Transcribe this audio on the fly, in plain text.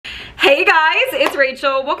Hey guys, it's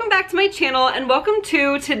Rachel. Welcome back to my channel and welcome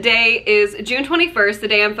to today is June 21st, the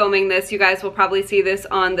day I'm filming this. You guys will probably see this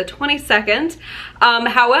on the 22nd.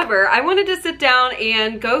 However, I wanted to sit down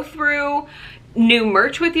and go through new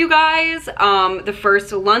merch with you guys. The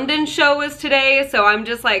first London show is today, so I'm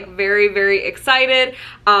just like very excited.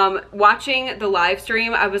 Watching the live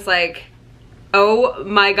stream, I was like, oh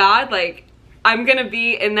my god, like I'm gonna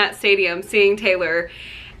be in that stadium seeing Taylor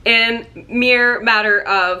in mere matter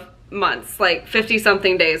of months, like 50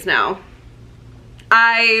 something days now.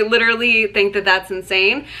 I literally think that that's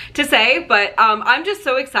insane to say, but I'm just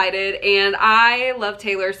so excited and I love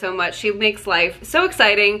Taylor so much. She makes life so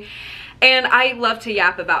exciting and I love to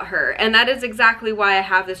yap about her, and that is exactly why I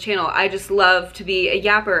have this channel. I just love to be a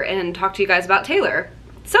yapper and talk to you guys about Taylor.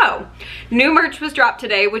 So, new merch was dropped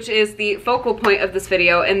today, which is the focal point of this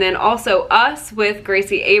video, and then also Us with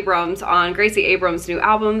Gracie Abrams on Gracie Abrams' new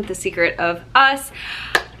album, The Secret of Us.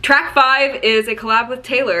 Track 5 is a collab with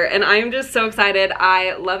Taylor, and I'm just so excited.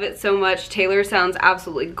 I love it so much. Taylor sounds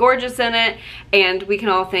absolutely gorgeous in it, and we can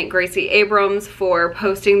all thank Gracie Abrams for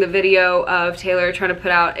posting the video of Taylor trying to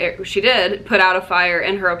put out, she did put out a fire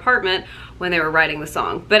in her apartment when they were writing the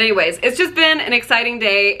song. But anyways, it's just been an exciting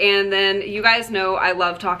day, and then you guys know I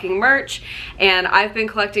love talking merch, and I've been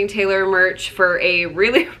collecting Taylor merch for a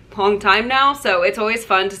really long time now, so it's always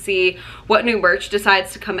fun to see what new merch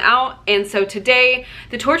decides to come out. And so today,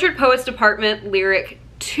 the Tortured Poets Department Lyric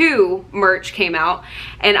 2 merch came out,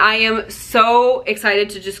 and I am so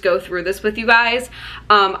excited to just go through this with you guys.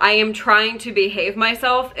 I am trying to behave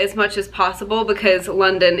myself as much as possible because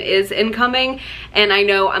London is incoming, and I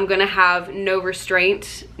know I'm gonna have no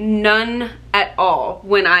restraint, none at all,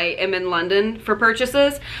 when I am in London for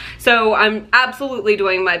purchases. So I'm absolutely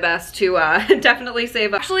doing my best to definitely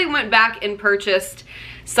save up. I actually went back and purchased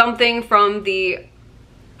something from the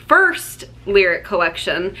first Lyric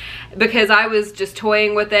collection because I was just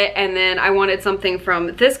toying with it, and then I wanted something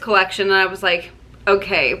from this collection, and I was like,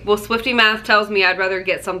 okay, well, Swifty Math tells me I'd rather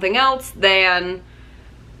get something else than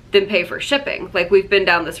pay for shipping. Like, we've been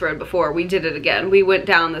down this road before. We did it again. We went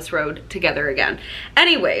down this road together again.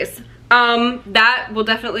 Anyways, that will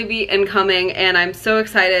definitely be incoming, and I'm so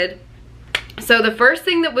excited. So the first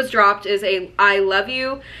thing that was dropped is a I Love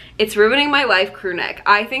You, It's Ruining My Life crew neck.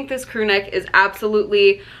 I think this crew neck is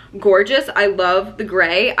absolutely gorgeous. I love the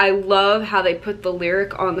gray. I love how they put the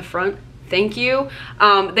lyric on the front. Thank you.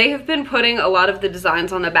 They have been putting a lot of the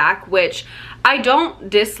designs on the back, which I don't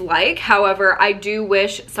dislike. However, I do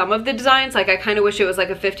wish some of the designs, like I kind of wish it was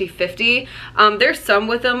like a 50-50. There's some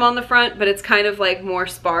with them on the front, but it's kind of like more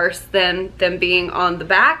sparse than them being on the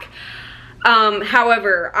back.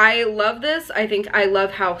 However, I love this. I think I love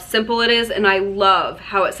how simple it is, and I love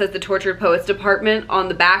how it says the Tortured Poets Department on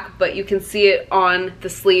the back, but you can see it on the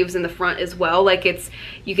sleeves in the front as well. Like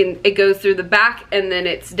it goes through the back and then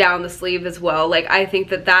it's down the sleeve as well. Like, I think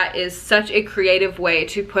that that is such a creative way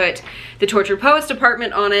to put the Tortured Poets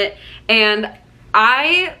Department on it. And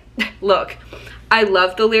look, I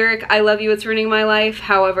love the lyric, I love you, it's ruining my life.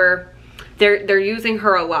 However, they're using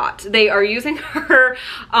her a lot. They are using her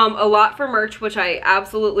a lot for merch, which I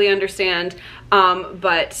absolutely understand.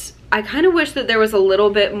 But I kind of wish that there was a little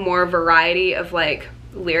bit more variety of like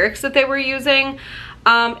lyrics that they were using,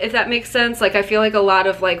 if that makes sense. Like, I feel like a lot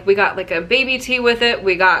of like, we got like a baby tee with it,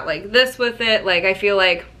 we got like this with it. Like, I feel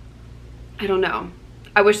like, I don't know.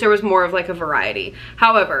 I wish there was more of like a variety.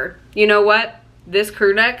 However, you know what? This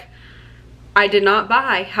crew neck, I did not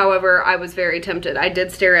buy. However, I was very tempted. I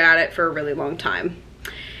did stare at it for a really long time.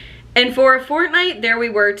 And for a Fortnite There We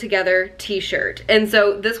Were Together t-shirt. And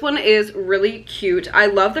so this one is really cute. I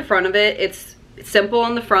love the front of it. It's simple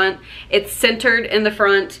on the front. It's centered in the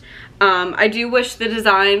front. I do wish the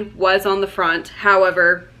design was on the front.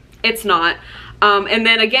 However, it's not. And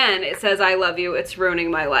then again, it says, I love you, it's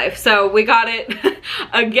ruining my life. So we got it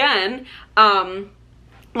again.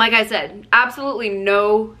 Like I said, absolutely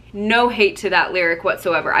no hate to that lyric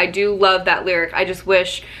whatsoever. I do love that lyric. I just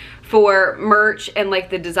wish for merch and like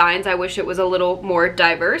the designs, I wish it was a little more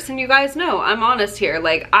diverse. And you guys know, I'm honest here.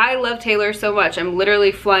 Like, I love Taylor so much. I'm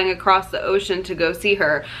literally flying across the ocean to go see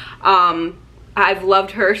her. I've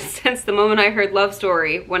loved her since the moment I heard Love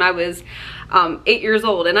Story when I was 8 years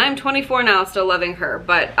old. And I'm 24 now, still loving her.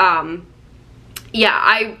 But yeah,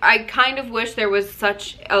 I kind of wish there was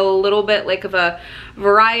such a little bit like of a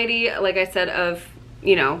variety, like I said, of,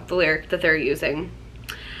 you know, the lyric that they're using.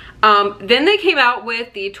 Then they came out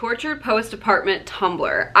with the Tortured Poets Department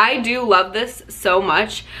tumbler. I do love this so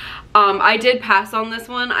much. I did pass on this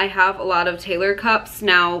one. I have a lot of Taylor cups.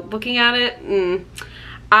 Now, looking at it,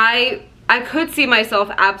 I could see myself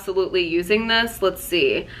absolutely using this. Let's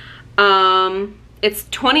see. It's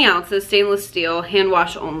 20 ounces, stainless steel, hand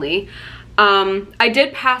wash only. I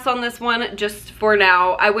did pass on this one just for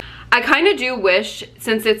now. I kind of do wish,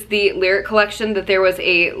 since it's the Lyric collection, that there was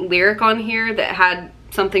a Lyric on here that had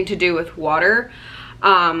something to do with water.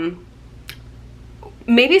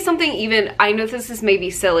 Maybe something even, I know this is maybe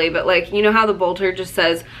silly, but like, you know how the Bolter just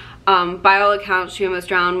says, by all accounts, she almost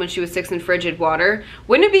drowned when she was 6 in frigid water.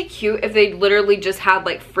 Wouldn't it be cute if they literally just had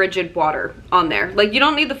like frigid water on there? Like, you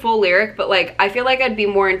don't need the full Lyric, but like, I feel like I'd be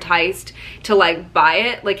more enticed to like buy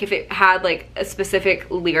it, like if it had like a specific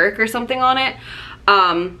Lyric or something on it.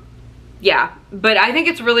 Yeah, but I think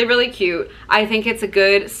it's really, really cute. I think it's a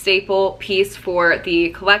good staple piece for the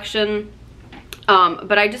collection.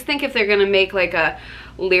 But I just think if they're gonna make like a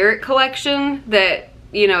Lyric collection, that,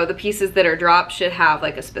 you know, the pieces that are dropped should have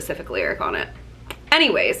like a specific Lyric on it.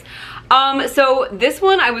 Anyways, so this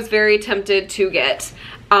one I was very tempted to get.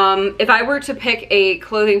 If I were to pick a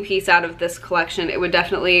clothing piece out of this collection, it would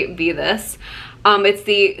definitely be this. It's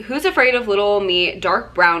the Who's Afraid of Little Me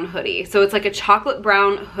dark brown hoodie. So it's like a chocolate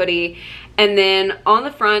brown hoodie, and then on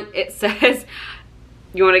the front it says,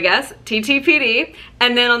 you want to guess? TTPD.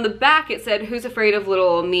 And then on the back it said, Who's Afraid of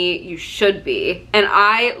Little Me? You Should Be. And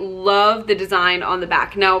I love the design on the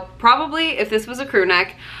back. Now, probably if this was a crew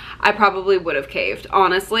neck, I probably would have caved,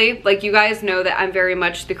 honestly. Like, you guys know that I'm very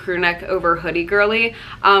much the crew neck over hoodie girly.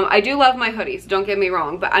 I do love my hoodies, don't get me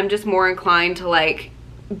wrong, but I'm just more inclined to like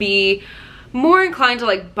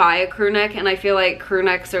buy a crew neck, and I feel like crew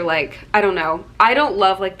necks are like, I don't know, I don't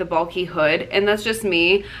love like the bulky hood, and that's just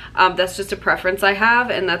me. That's just a preference I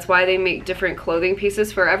have, and that's why they make different clothing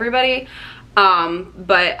pieces for everybody.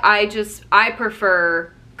 But I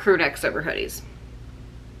prefer crew necks over hoodies.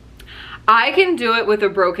 I can do it with a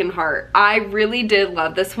broken heart. I really did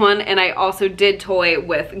love this one, and I also did toy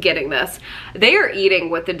with getting this. They are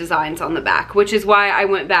eating with the designs on the back, which is why I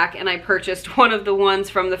went back and I purchased one of the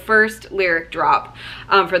ones from the first Lyric drop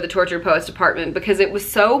for the Tortured Poets department, because it was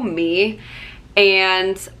so me,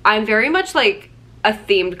 and I'm very much like a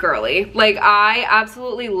themed girly. Like, I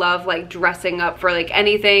absolutely love like dressing up for like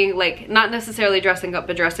anything, like not necessarily dressing up,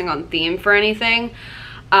 but dressing on theme for anything.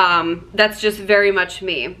 That's just very much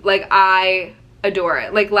me. Like, I adore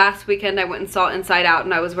it. Like, last weekend I went and saw Inside Out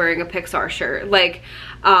and I was wearing a Pixar shirt. Like,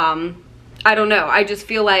 I don't know, I just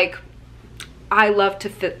feel like I love to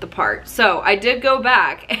fit the part. So I did go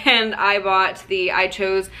back and I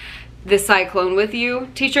chose the Cyclone With You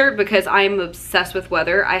t-shirt, because I'm obsessed with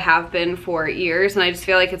weather. I have been for years, and I just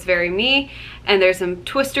feel like it's very me. And there's some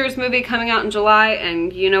Twisters movie coming out in July,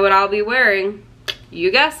 and you know what I'll be wearing? You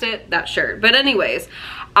guessed it, that shirt. But anyways,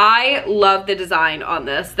 I love the design on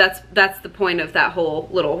this. That's the point of that whole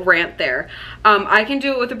little rant there. I can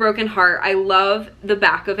do it with a broken heart. I love the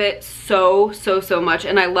back of it so much,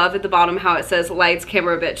 and I love at the bottom how it says lights,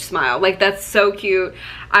 camera, bitch, smile. Like, that's so cute.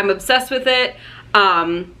 I'm obsessed with it.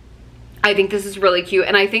 I think this is really cute,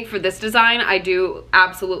 and I think for this design, I do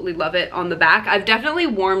absolutely love it on the back. I've definitely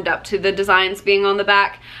warmed up to the designs being on the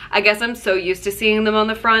back. I guess I'm so used to seeing them on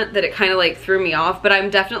the front that it kind of like threw me off, but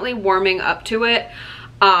I'm definitely warming up to it.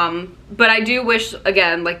 But I do wish,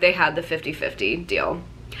 again, like they had the 50-50 deal.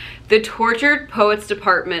 The Tortured Poets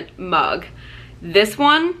Department mug. This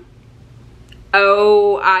one,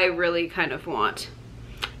 oh, I really kind of want.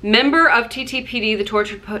 Member of TTPD, the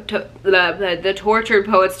Tortured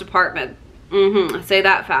Poets Department. Say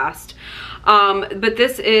that fast. But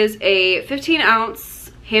this is a 15-ounce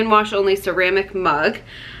hand wash only ceramic mug.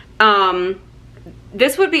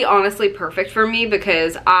 This would be honestly perfect for me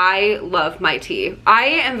because I love my tea. I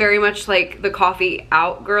am very much like the coffee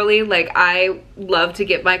out girly. Like, I love to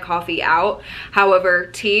get my coffee out. However,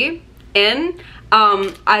 tea in,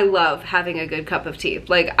 I love having a good cup of tea.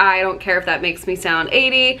 Like, I don't care if that makes me sound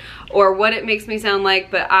 80 or what it makes me sound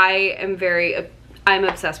like, but I'm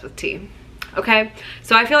obsessed with tea. Okay,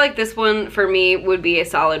 so I feel like this one for me would be a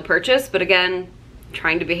solid purchase, but again,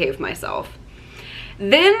 trying to behave myself.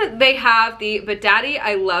 Then they have the But Daddy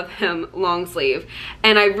I Love Him long sleeve,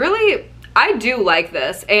 and I do like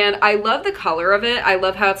this, and I love the color of it. I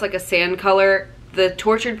love how it's like a sand color. The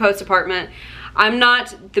Tortured Poets Department, I'm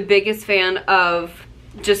not the biggest fan of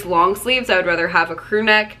just long sleeves. I would rather have a crew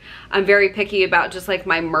neck. I'm very picky about just like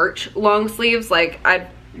my merch long sleeves. Like, I'd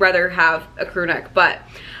rather have a crew neck, but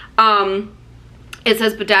it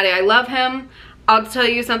says, But Daddy I Love Him. I'll tell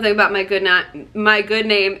you something about my good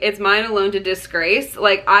name. It's mine alone to disgrace.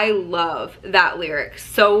 Like, I love that lyric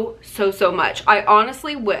so much. I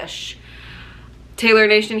honestly wish, Taylor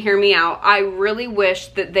Nation, hear me out. I really wish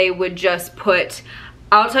that they would just put,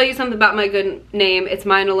 I'll tell you something about my good name. It's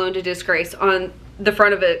mine alone to disgrace on the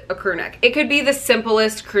front of it a crew neck. It could be the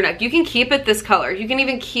simplest crew neck. You can keep it this color. You can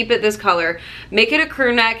even keep it this color. Make it a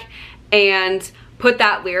crew neck and put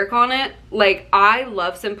that lyric on it. Like, I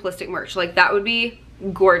love simplistic merch. Like, that would be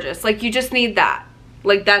gorgeous. Like, you just need that.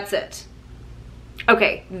 Like, that's it.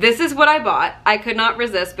 Okay, this is what I bought. I could not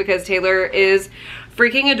resist because Taylor is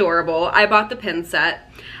freaking adorable. I bought the pin set.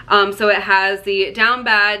 So it has the Down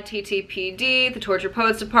Bad TTPD, the Tortured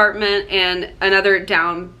Poets Department, and another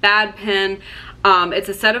Down Bad pin. It's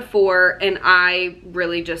a set of 4, and I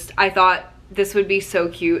thought this would be so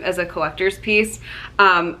cute as a collector's piece.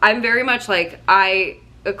 I'm very much like, I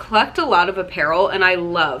collect a lot of apparel, and I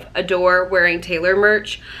adore wearing Taylor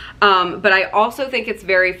merch. But I also think it's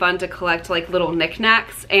very fun to collect like little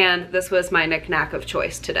knickknacks, and this was my knickknack of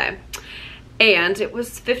choice today. And it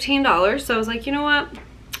was $15, so I was like, you know what?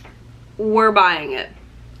 We're buying it.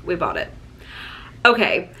 We bought it.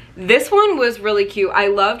 Okay, this one was really cute. I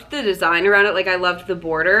loved the design around it. Like, I loved the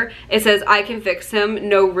border. It says, I can fix him.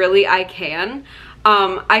 No, really, I can.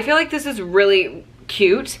 I feel like this is really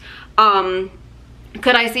cute. Could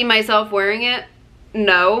I see myself wearing it?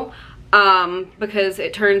 No. Because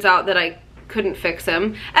it turns out that I couldn't fix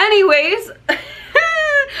him. Anyways,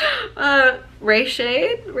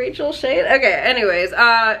 Rachel Shade. Okay, anyways,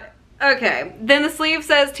 okay. Then the sleeve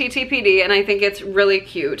says TTPD, and I think it's really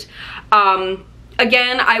cute.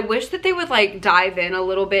 Again, I wish that they would like dive in a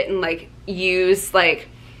little bit and like use like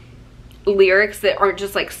lyrics that aren't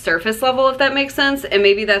just like surface level, if that makes sense. And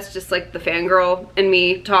maybe that's just like the fangirl in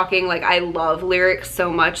me talking. Like, I love lyrics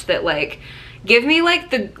so much that like, give me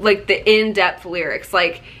like the in-depth lyrics.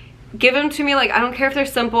 Like, give them to me. Like, I don't care if they're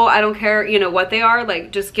simple. I don't care, you know, what they are.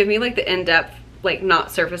 Like, just give me like the in-depth, like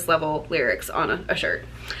not surface level lyrics on a shirt.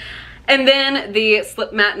 And then the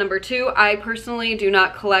slip mat number 2. I personally do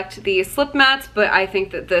not collect the slip mats, but I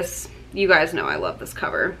think that this, you guys know I love this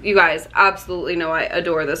cover. You guys absolutely know I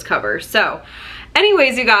adore this cover. So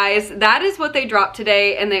anyways, you guys, that is what they dropped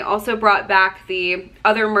today, and they also brought back the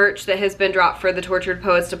other merch that has been dropped for the Tortured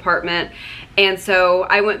Poets Department. And so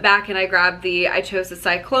I went back and I grabbed the I Chose the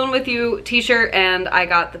Cyclone With You t-shirt, and I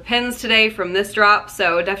got the pins today from this drop.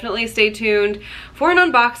 So definitely stay tuned for an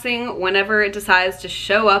unboxing whenever it decides to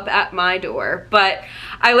show up at my door. But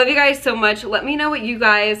I love you guys so much. Let me know what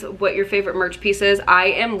your favorite merch piece is. I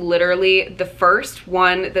am literally the first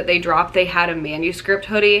one that they dropped. They had a manuscript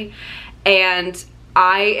hoodie, and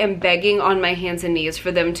I am begging on my hands and knees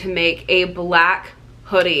for them to make a black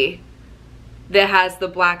hoodie that has the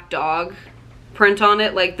black dog print on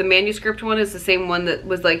it. Like, the manuscript one is the same one that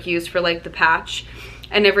was like used for like the patch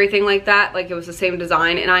and everything like that. Like, it was the same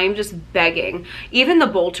design, and I am just begging. Even the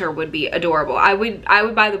bolter would be adorable. I would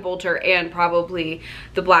buy the bolter and probably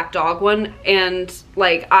the black dog one, and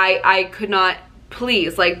like I could not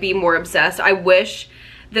please like be more obsessed. I wish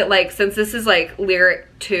that, like, since this is like lyric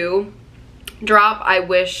 2 drop, I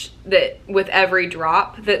wish that with every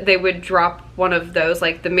drop that they would drop one of those,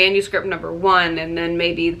 like the manuscript number 1, and then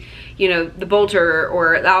maybe, you know, the bolter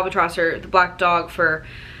or the albatross or the black dog for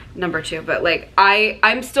number 2. But like,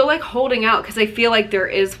 I'm still like holding out because I feel like there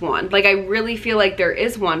is one. Like, I really feel like there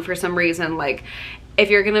is one for some reason. Like,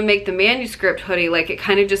 if you're gonna make the manuscript hoodie, like, it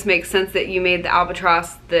kind of just makes sense that you made the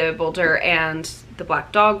albatross, the bolter, and the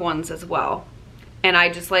black dog ones as well. And I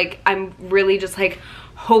just like, I'm really just like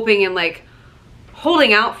hoping and like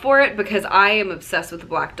holding out for it because I am obsessed with the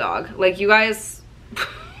black dog. Like, you guys,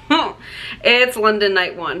 it's London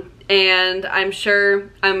night 1, and I'm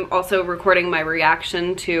sure I'm also recording my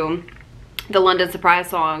reaction to the London surprise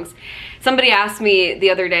songs. Somebody asked me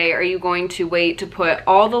the other day, are you going to wait to put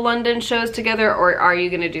all the London shows together, or are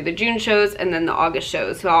you going to do the June shows and then the August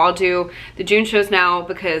shows? So I'll do the June shows now,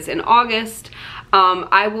 because in August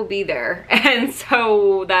I will be there, and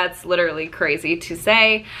so that's literally crazy to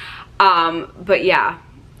say. But yeah,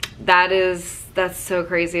 that's so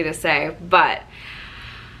crazy to say. But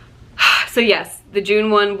so yes, the June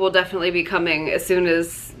one will definitely be coming as soon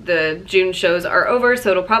as the June shows are over,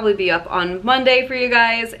 so it'll probably be up on Monday for you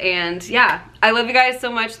guys. And yeah, I love you guys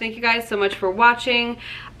so much. Thank you guys so much for watching.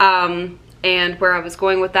 And where I was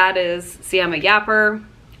going with that is, see, I'm a yapper.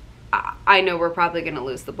 I know we're probably gonna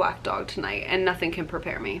lose the black dog tonight, and nothing can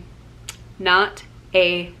prepare me. Not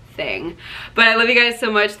a thing. But I love you guys so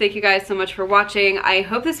much. Thank you guys so much for watching. I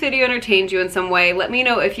hope this video entertained you in some way. Let me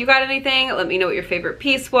know if you got anything. Let me know what your favorite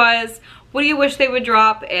piece was. What do you wish they would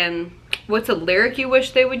drop, and what's a lyric you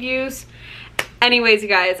wish they would use? Anyways, you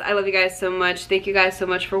guys, I love you guys so much. Thank you guys so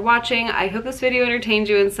much for watching. I hope this video entertained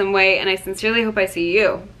you in some way, and I sincerely hope I see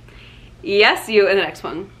you. Yes, you in the next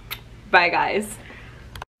one. Bye, guys.